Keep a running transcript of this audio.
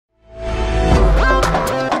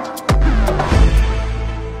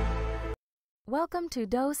Welcome to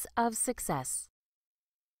Dose of Success.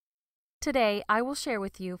 Today, I will share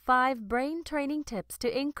with you 5 brain training tips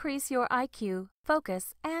to increase your IQ,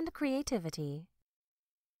 focus, and creativity.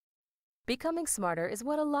 Becoming smarter is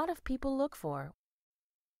what a lot of people look for.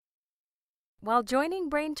 While joining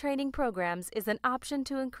brain training programs is an option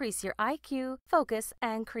to increase your IQ, focus,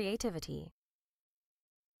 and creativity.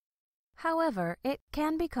 However, it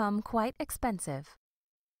can become quite expensive.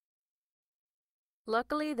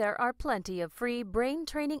 Luckily, there are plenty of free brain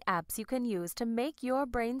training apps you can use to make your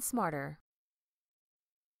brain smarter.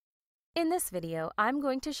 In this video, I'm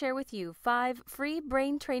going to share with you 5 free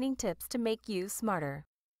brain training tips to make you smarter.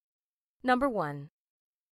 Number 1.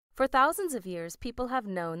 For thousands of years, people have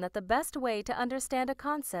known that the best way to understand a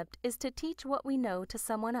concept is to teach what we know to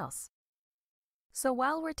someone else. So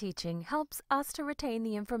while we're teaching helps us to retain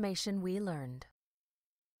the information we learned.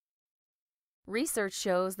 Research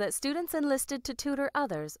shows that students enlisted to tutor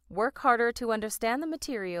others work harder to understand the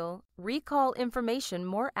material, recall information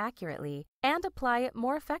more accurately, and apply it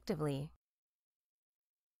more effectively.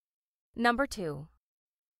 Number 2.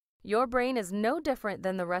 Your brain is no different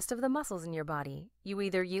than the rest of the muscles in your body. You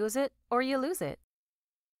either use it or you lose it.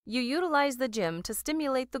 You utilize the gym to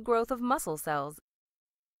stimulate the growth of muscle cells,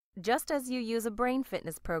 just as you use a brain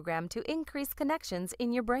fitness program to increase connections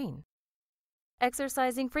in your brain.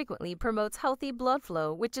 Exercising frequently promotes healthy blood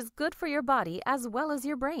flow, which is good for your body as well as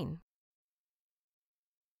your brain.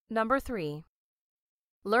 Number 3.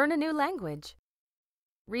 Learn a new language.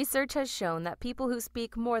 Research has shown that people who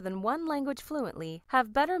speak more than one language fluently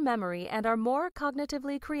have better memory and are more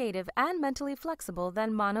cognitively creative and mentally flexible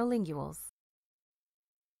than monolinguals.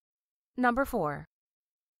 Number 4.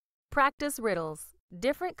 Practice riddles.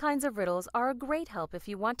 Different kinds of riddles are a great help if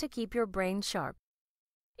you want to keep your brain sharp.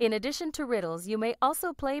 In addition to riddles, you may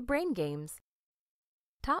also play brain games.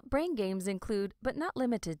 Top brain games include, but not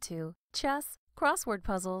limited to, chess, crossword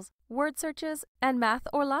puzzles, word searches, and math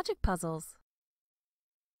or logic puzzles.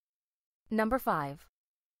 Number 5.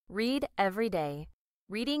 Read every day.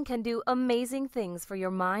 Reading can do amazing things for your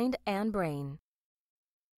mind and brain.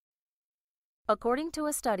 According to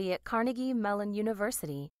a study at Carnegie Mellon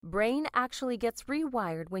University, brain actually gets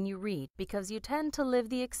rewired when you read because you tend to live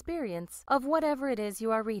the experience of whatever it is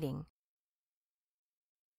you are reading.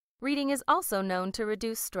 Reading is also known to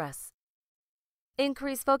reduce stress,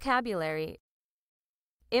 increase vocabulary,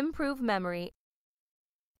 improve memory,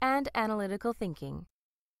 and analytical thinking.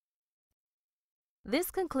 This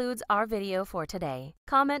concludes our video for today.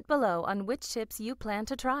 Comment below on which tips you plan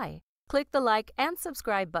to try. Click the like and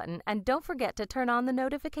subscribe button and don't forget to turn on the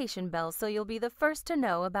notification bell so you'll be the first to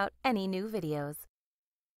know about any new videos.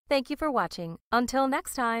 Thank you for watching. Until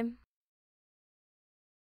next time!